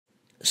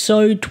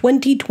So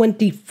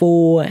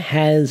 2024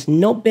 has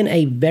not been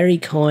a very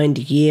kind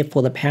year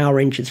for the Power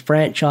Rangers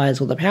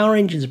franchise or the Power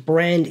Rangers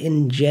brand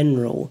in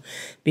general,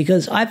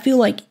 because I feel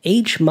like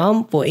each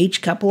month or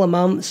each couple of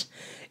months,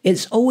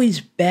 it's always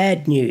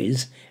bad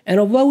news. And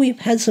although we've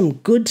had some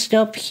good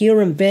stuff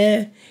here and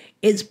there,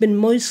 it's been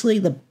mostly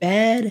the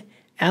bad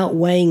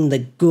outweighing the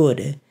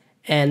good.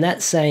 And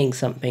that's saying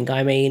something.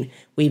 I mean,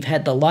 we've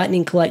had the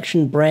Lightning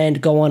Collection brand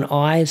go on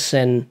ice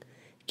and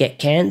get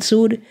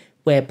cancelled,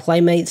 where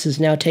Playmates is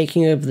now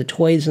taking over the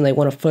toys and they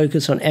want to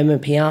focus on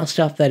MMPR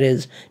stuff that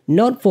is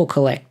not for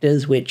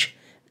collectors, which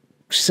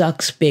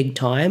sucks big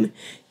time.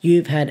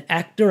 You've had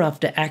actor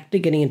after actor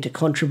getting into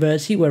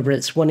controversy, whether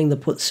it's wanting to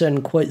put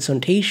certain quotes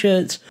on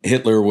t-shirts.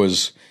 Hitler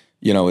was,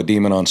 a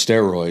demon on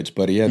steroids,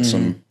 but he had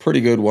some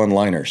pretty good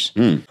one-liners.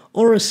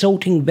 Or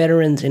assaulting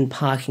veterans in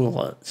parking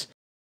lots.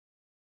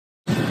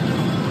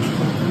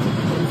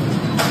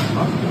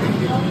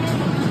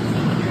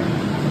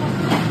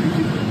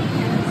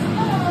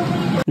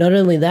 Not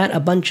only that,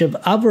 a bunch of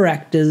other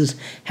actors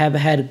have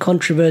had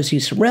controversy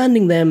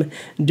surrounding them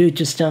due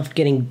to stuff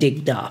getting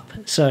digged up.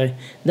 So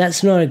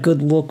that's not a good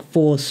look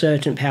for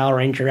certain Power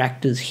Ranger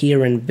actors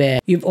here and there.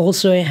 You've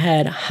also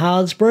had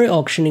Hasbro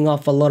auctioning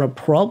off a lot of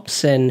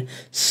props and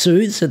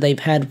suits that they've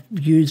had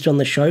used on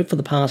the show for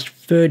the past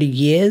 30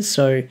 years.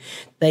 So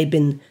they've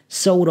been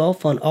sold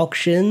off on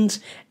auctions,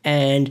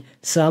 and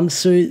some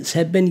suits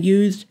have been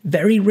used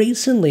very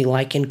recently,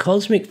 like in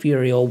Cosmic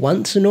Fury or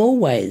Once and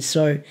Always.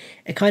 So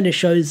it kind of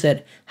shows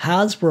that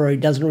Hasbro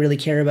doesn't really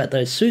care about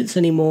those suits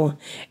anymore,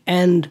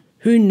 and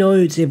who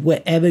knows if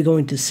we're ever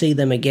going to see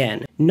them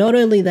again. Not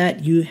only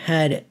that, you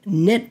had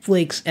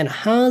Netflix and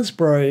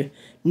Hasbro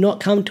not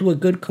come to a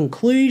good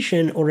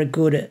conclusion or a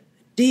good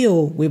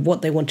deal with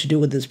what they want to do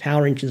with this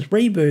Power Rangers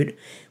reboot,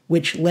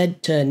 which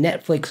led to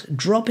Netflix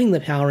dropping the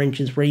Power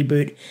Rangers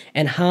reboot,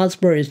 and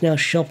Hasbro is now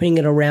shopping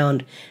it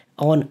around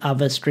on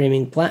other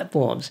streaming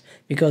platforms,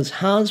 because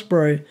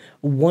Hasbro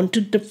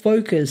wanted to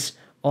focus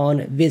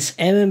on this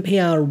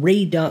MMPR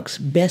Redux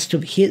best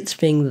of hits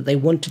thing that they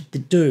wanted to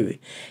do.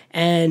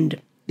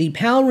 And the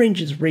Power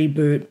Rangers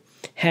reboot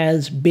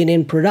has been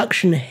in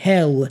production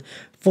hell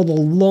for the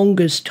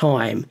longest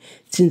time,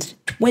 since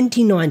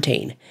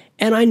 2019.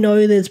 And I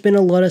know there's been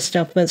a lot of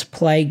stuff that's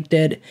plagued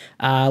it,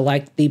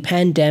 like the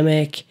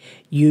pandemic,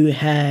 you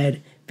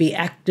had the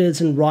actors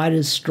and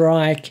writers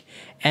strike,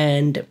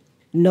 and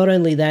not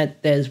only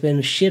that, there's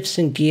been shifts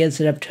in gears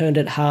that have turned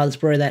at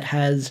Hasbro that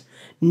has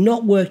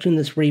not worked in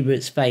this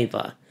reboot's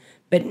favour.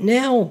 But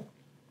now,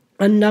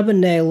 another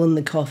nail in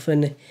the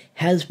coffin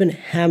has been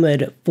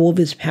hammered for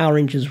this Power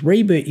Rangers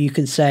reboot, you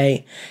could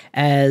say,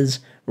 as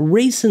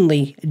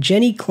recently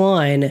Jenny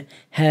Klein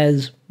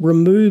has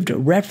removed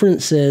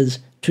references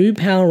to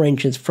Power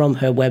Rangers from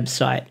her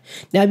website.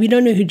 Now, if you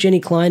don't know who Jenny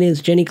Klein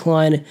is, Jenny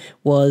Klein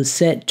was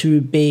set to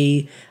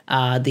be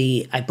I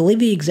believe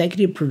the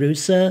executive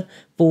producer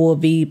for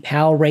the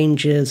Power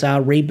Rangers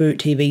reboot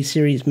TV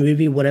series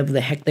movie, whatever the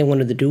heck they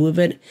wanted to do with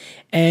it.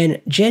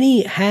 And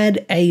Jenny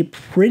had a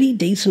pretty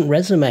decent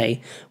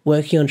resume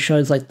working on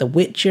shows like The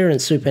Witcher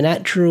and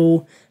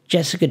Supernatural,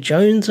 Jessica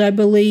Jones, I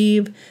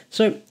believe.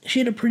 So she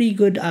had a pretty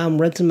good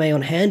resume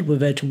on hand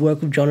with her to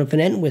work with Jonathan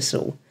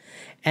Entwistle.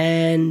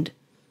 And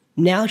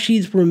now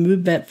she's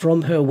removed that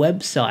from her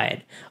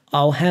website.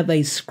 I'll have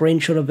a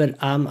screenshot of it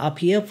up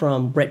here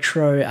from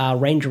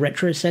Ranger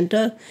Retro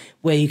Center,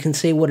 where you can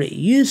see what it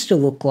used to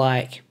look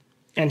like,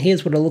 and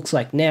here's what it looks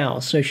like now.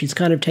 So she's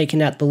kind of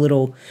taken out the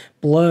little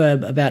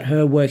blurb about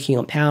her working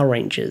on Power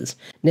Rangers.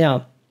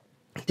 Now,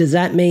 does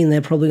that mean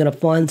they're probably going to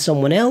find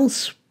someone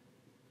else?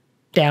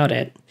 Doubt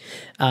it.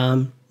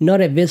 Not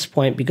at this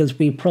point, because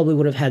we probably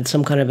would have had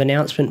some kind of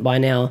announcement by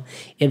now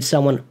if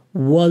someone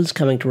was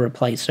coming to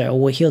replace her, or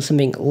we'll hear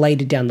something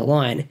later down the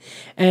line.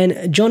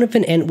 And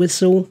Jonathan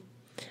Entwistle,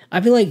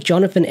 I feel like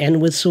Jonathan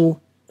Entwistle,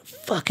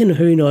 fucking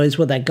who knows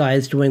what that guy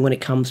is doing when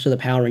it comes to the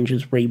Power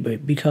Rangers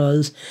reboot,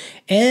 because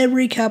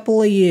every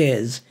couple of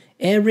years,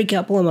 every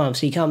couple of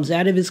months, he comes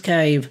out of his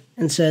cave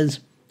and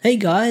says, "Hey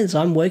guys,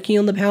 I'm working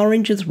on the Power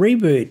Rangers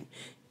reboot.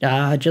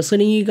 Just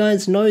letting you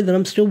guys know that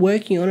I'm still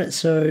working on it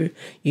so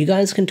you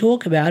guys can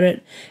talk about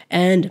it."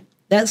 And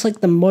that's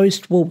like the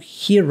most we'll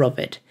hear of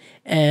it.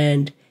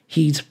 And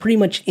he's pretty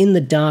much in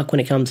the dark when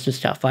it comes to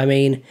stuff. I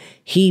mean,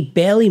 he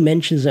barely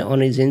mentions it on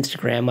his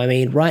Instagram. I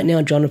mean, right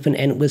now, Jonathan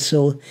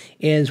Entwistle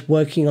is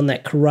working on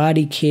that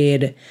Karate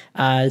Kid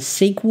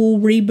sequel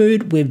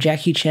reboot with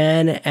Jackie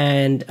Chan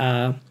and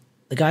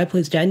the guy who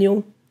plays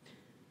Daniel.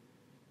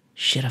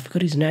 Shit, I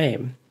forgot his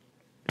name.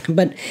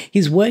 But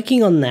he's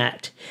working on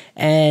that,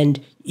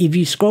 and if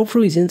you scroll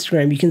through his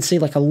Instagram, you can see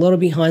like a lot of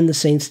behind the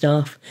scenes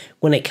stuff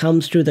when it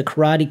comes to the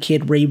Karate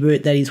Kid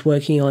reboot that he's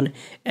working on.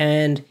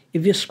 And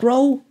if you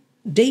scroll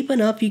deep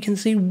enough, you can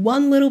see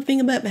one little thing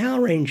about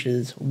Power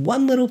Rangers,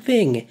 one little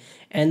thing,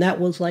 and that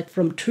was like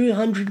from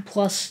 200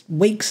 plus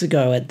weeks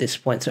ago at this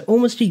point, so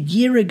almost a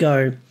year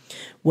ago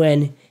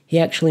when he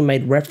actually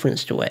made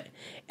reference to it.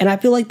 And I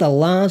feel like the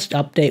last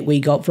update we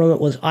got from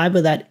it was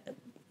either that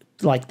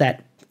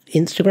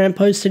Instagram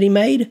post that he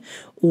made,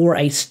 or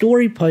a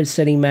story post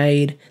that he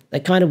made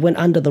that kind of went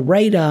under the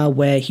radar,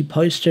 where he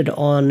posted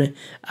on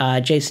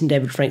Jason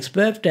David Frank's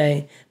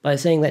birthday by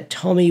saying that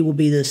Tommy will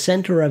be the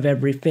center of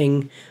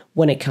everything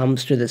when it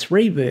comes to this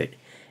reboot.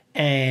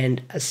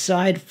 And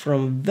aside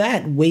from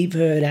that, we've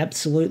heard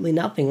absolutely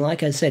nothing.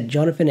 Like I said,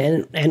 Jonathan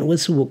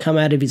Entwistle will come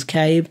out of his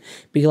cave,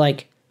 be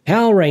like,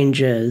 Power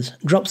Rangers,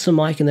 drops the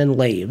mic and then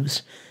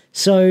leaves.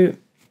 So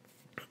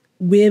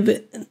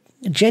with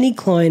Jenny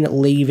Klein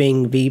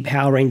leaving the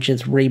Power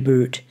Rangers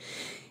reboot,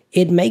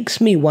 it makes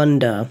me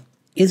wonder,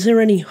 is there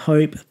any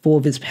hope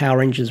for this Power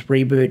Rangers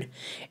reboot,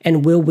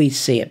 and will we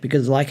see it?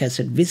 Because like I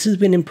said, this has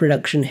been in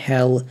production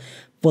hell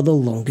for the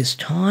longest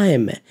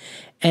time.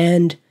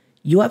 And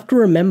you have to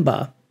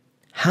remember,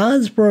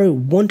 Hasbro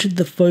wanted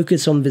the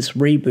focus on this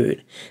reboot.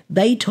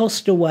 They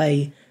tossed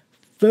away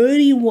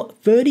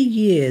 30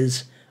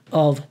 years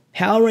of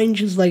Power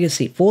Rangers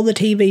legacy for the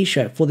TV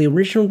show, for the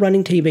original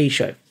running TV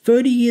show.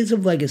 30 years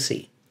of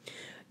legacy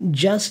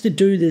just to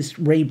do this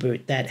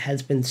reboot that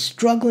has been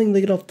struggling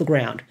to get off the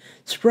ground,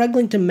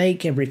 struggling to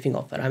make everything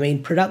off it. I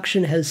mean,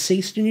 production has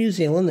ceased in New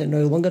Zealand. They're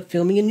no longer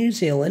filming in New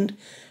Zealand.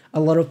 A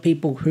lot of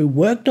people who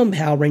worked on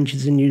Power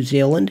Rangers in New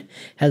Zealand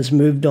has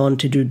moved on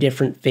to do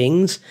different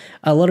things.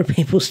 A lot of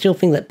people still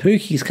think that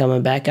Pookie's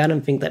coming back. I don't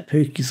think that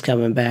Pookie's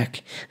coming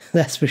back,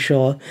 that's for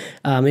sure.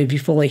 If you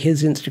follow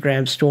his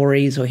Instagram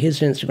stories or his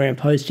Instagram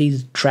posts,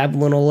 he's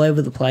traveling all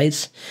over the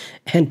place.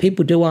 And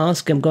people do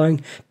ask him,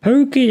 going,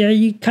 Pookie, are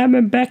you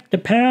coming back to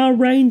Power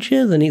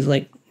Rangers? And he's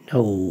like,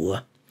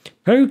 no.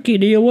 Pookie,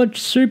 do you watch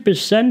Super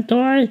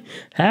Sentai?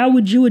 How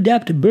would you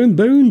adapt to Boom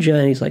Boonja?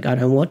 And he's like, I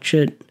don't watch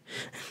it.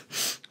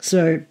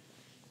 So,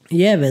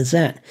 yeah, there's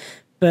that.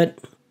 But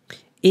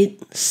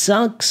it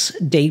sucks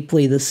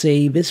deeply to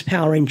see this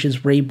Power Rangers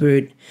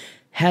reboot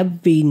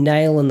have the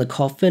nail in the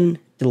coffin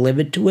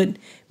delivered to it.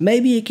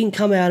 Maybe it can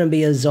come out and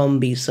be a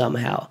zombie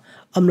somehow.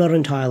 I'm not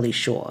entirely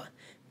sure.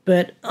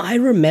 But I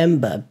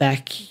remember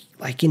back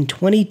like in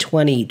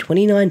 2020,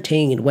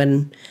 2019,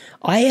 when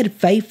I had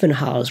faith in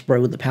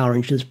Hasbro with the Power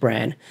Rangers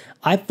brand.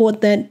 I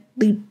thought that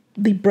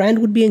the brand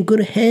would be in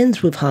good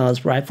hands with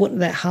Hasbro. I thought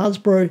that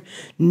Hasbro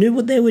knew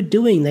what they were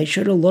doing. They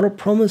showed a lot of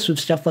promise with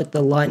stuff like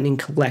the Lightning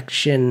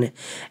Collection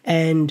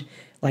and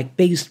like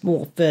Beast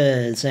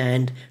Morphers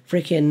and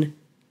freaking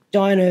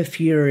Dino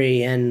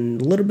Fury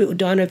and a little bit with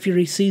Dino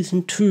Fury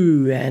Season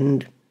 2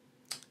 and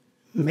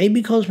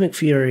maybe Cosmic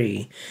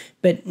Fury.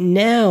 But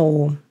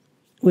now,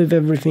 with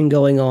everything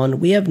going on,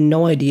 we have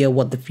no idea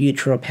what the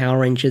future of Power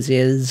Rangers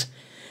is.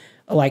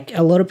 Like,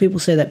 a lot of people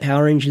say that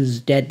Power Rangers is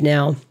dead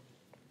now.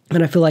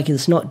 And I feel like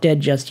it's not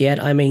dead just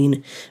yet. I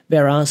mean,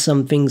 there are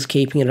some things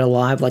keeping it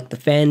alive, like the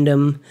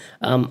fandom.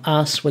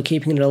 We're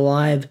keeping it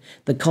alive.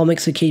 The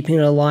comics are keeping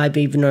it alive,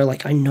 even though,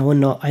 like, I know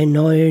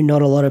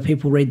not a lot of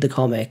people read the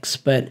comics.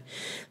 But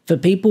for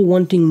people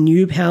wanting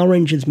new Power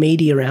Rangers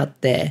media out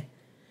there,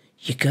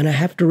 you're gonna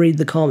have to read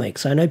the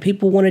comics. I know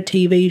people want a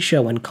TV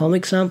show, and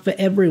comics aren't for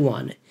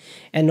everyone.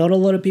 And not a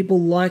lot of people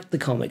like the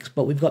comics.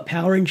 But we've got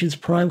Power Rangers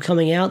Prime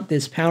coming out.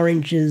 There's Power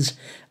Rangers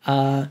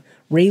relaunch,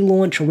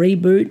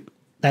 reboot.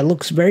 That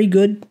looks very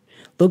good,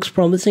 looks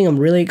promising. I'm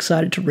really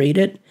excited to read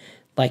it.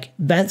 Like,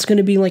 that's going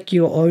to be like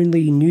your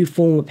only new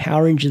form of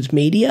Power Rangers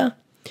media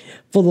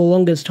for the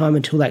longest time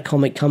until that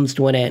comic comes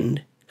to an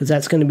end, because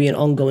that's going to be an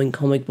ongoing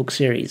comic book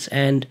series.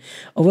 And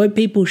although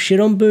people shit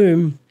on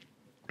Boom,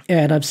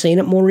 and I've seen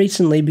it more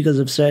recently because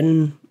of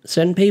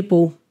certain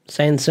people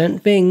saying certain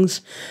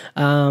things,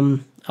 I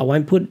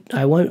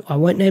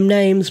won't name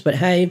names, but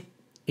hey,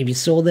 if you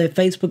saw their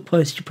Facebook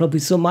post, you probably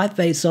saw my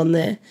face on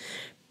there.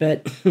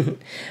 But,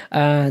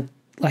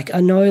 like,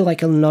 I know,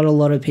 like, not a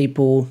lot of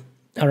people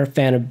are a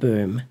fan of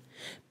Boom.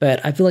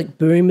 But I feel like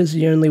Boom is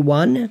the only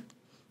one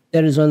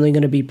that is only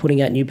going to be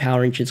putting out new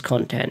Power Rangers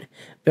content.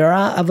 There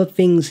are other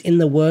things in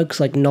the works,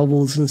 like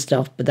novels and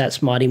stuff, but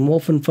that's Mighty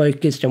Morphin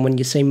focused. And when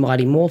you say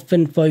Mighty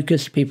Morphin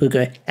focused, people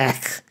go,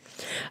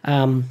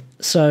 ah.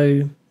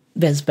 So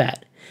there's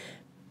that.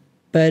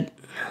 But,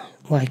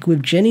 like,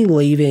 with Jenny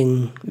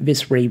leaving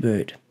this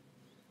reboot,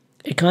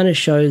 it kind of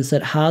shows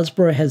that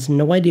Hasbro has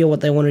no idea what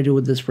they want to do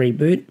with this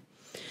reboot.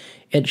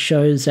 It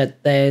shows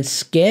that they're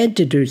scared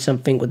to do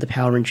something with the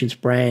Power Rangers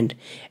brand,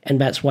 and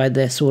that's why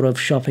they're sort of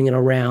shopping it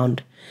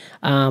around.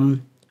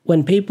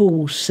 When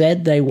people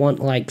said they want,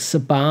 like,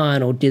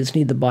 Saban or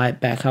Disney to buy it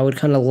back, I would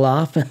kind of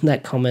laugh at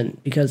that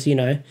comment because, you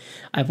know,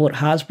 I thought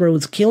Hasbro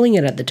was killing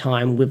it at the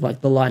time with,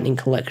 like, the Lightning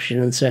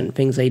Collection and certain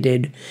things they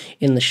did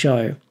in the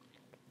show.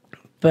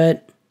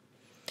 But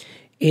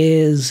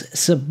is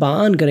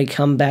Saban going to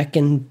come back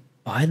and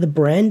buy the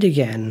brand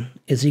again?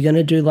 Is he going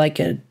to do like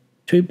a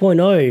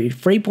 2.0,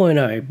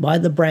 3.0, buy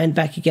the brand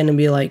back again and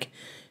be like,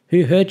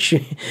 who hurt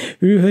you?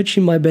 Who hurt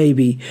you, my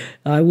baby?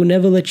 I will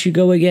never let you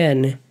go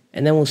again.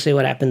 And then we'll see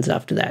what happens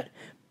after that.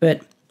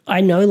 But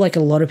I know like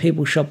a lot of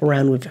people shop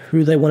around with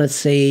who they want to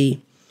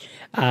see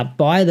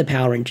buy the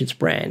Power Rangers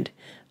brand.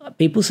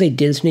 People say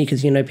Disney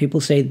because, you know,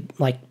 people say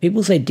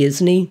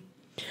Disney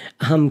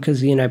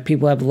because, you know,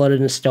 people have a lot of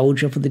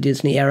nostalgia for the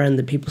Disney era, and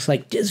the people say,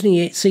 like,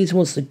 Disney season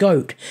was the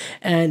GOAT.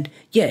 And,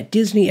 yeah,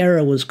 Disney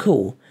era was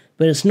cool.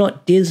 But it's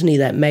not Disney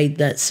that made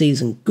that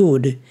season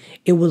good.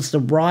 It was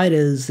the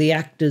writers, the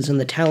actors, and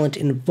the talent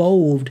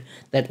involved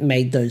that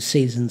made those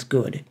seasons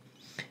good.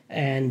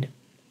 And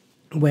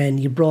when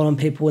you brought on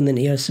people in the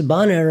Neo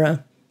Saban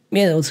era,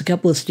 yeah, there was a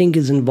couple of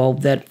stinkers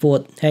involved that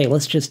thought, hey,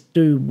 let's just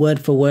do word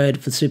for word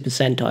for Super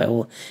Sentai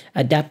or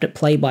adapt it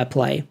play by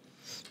play.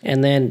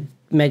 And then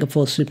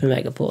Megaforce, Super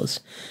Megaforce.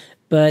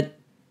 But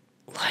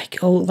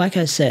like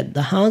I said,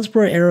 the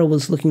Hasbro era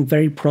was looking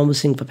very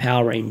promising for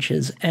Power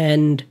Rangers,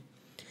 and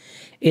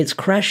it's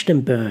crashed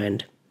and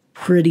burned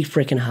pretty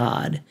freaking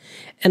hard.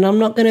 And I'm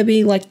not going to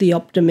be like the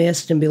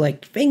optimist and be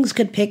like, things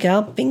could pick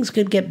up, things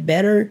could get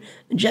better,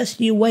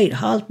 just you wait,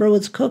 Hasbro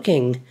is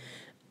cooking.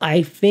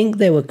 I think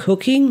they were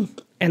cooking,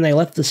 and they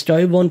left the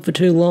stove on for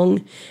too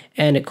long,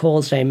 and it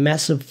caused a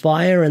massive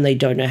fire, and they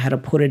don't know how to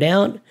put it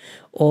out,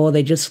 or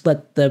they just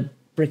let the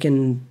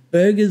frickin'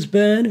 burgers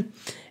burn,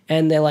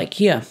 and they're like,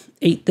 here,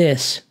 eat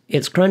this,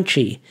 it's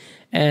crunchy,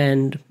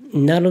 and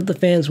none of the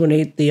fans want to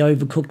eat the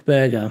overcooked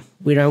burger.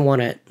 We don't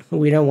want it.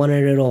 We don't want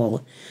it at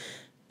all.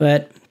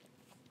 But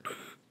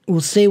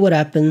we'll see what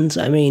happens.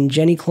 I mean,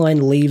 Jenny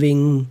Klein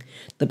leaving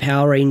the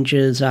Power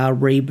Rangers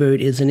reboot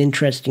is an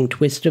interesting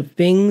twist of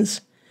things.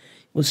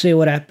 We'll see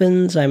what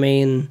happens. I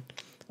mean,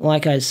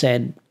 like I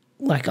said,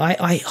 like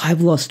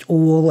I've lost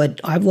all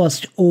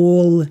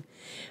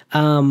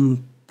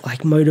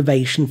like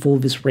motivation for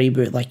this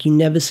reboot. Like, you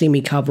never see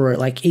me cover it.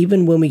 Like,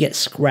 even when we get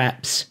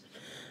scraps,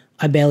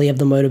 I barely have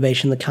the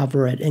motivation to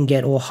cover it and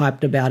get all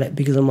hyped about it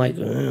because I'm like,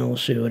 we'll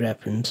see what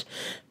happens.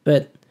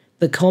 But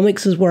the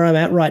comics is where I'm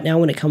at right now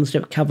when it comes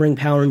to covering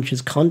Power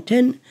Rangers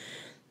content.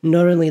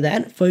 Not only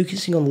that,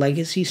 focusing on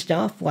legacy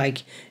stuff,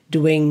 like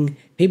doing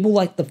people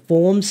like the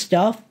form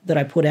stuff that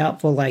I put out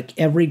for like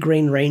every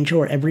Green Ranger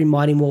or every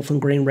Mighty Morphin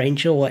Green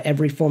Ranger or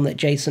every form that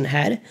Jason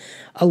had.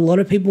 A lot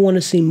of people want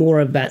to see more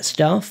of that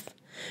stuff.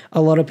 A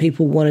lot of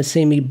people want to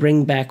see me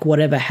bring back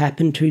Whatever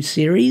Happened To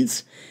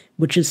series,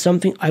 which is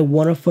something I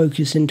want to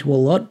focus into a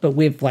lot, but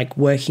with like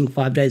working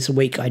 5 days a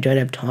week, I don't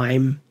have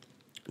time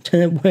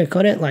to work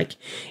on it. Like,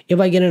 if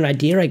I get an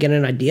idea, I get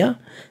an idea,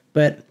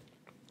 but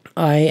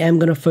I am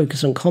going to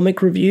focus on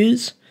comic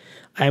reviews.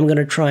 I am going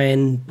to try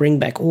and bring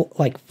back all,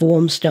 like,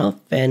 form stuff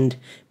and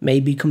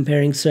maybe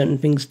comparing certain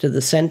things to the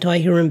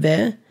Sentai here and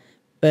there.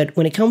 But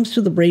when it comes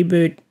to the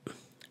reboot,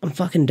 I'm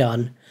fucking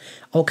done.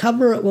 I'll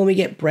cover it when we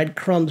get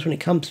breadcrumbs when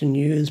it comes to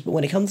news, but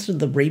when it comes to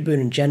the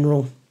reboot in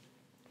general,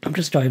 I'm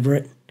just over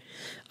it.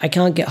 I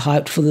can't get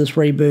hyped for this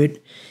reboot.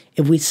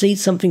 If we see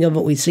something of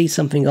it, we see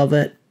something of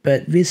it,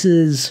 but this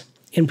is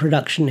in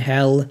production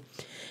hell,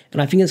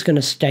 and I think it's going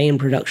to stay in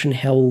production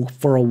hell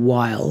for a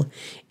while.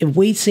 If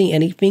we see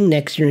anything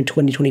next year in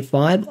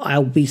 2025,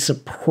 I'll be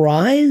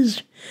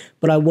surprised,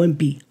 but I won't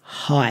be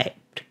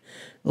hyped.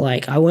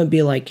 Like, I won't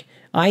be like,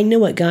 I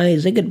knew it,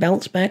 guys, it could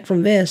bounce back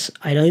from this.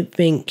 I don't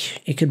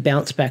think it could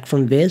bounce back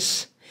from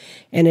this.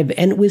 And if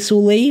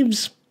Entwistle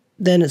leaves,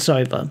 then it's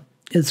over.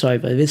 It's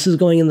over. This is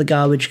going in the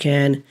garbage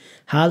can.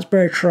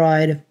 Hasbro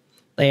tried.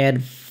 They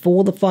had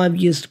 4 to 5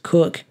 years to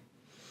cook,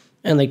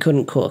 and they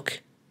couldn't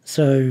cook.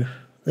 So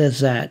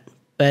there's that.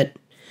 But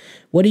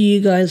what do you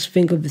guys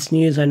think of this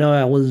news? I know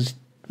I was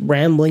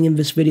rambling in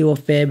this video a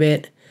fair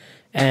bit,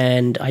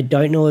 and I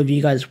don't know if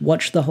you guys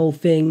watched the whole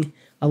thing.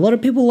 A lot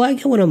of people like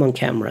it when I'm on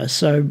camera,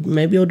 so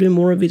maybe I'll do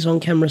more of these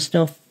on-camera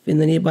stuff in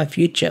the nearby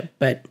future.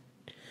 But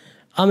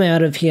I'm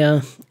out of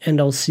here, and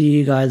I'll see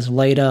you guys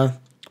later.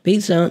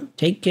 Peace out,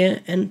 take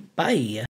care, and bye.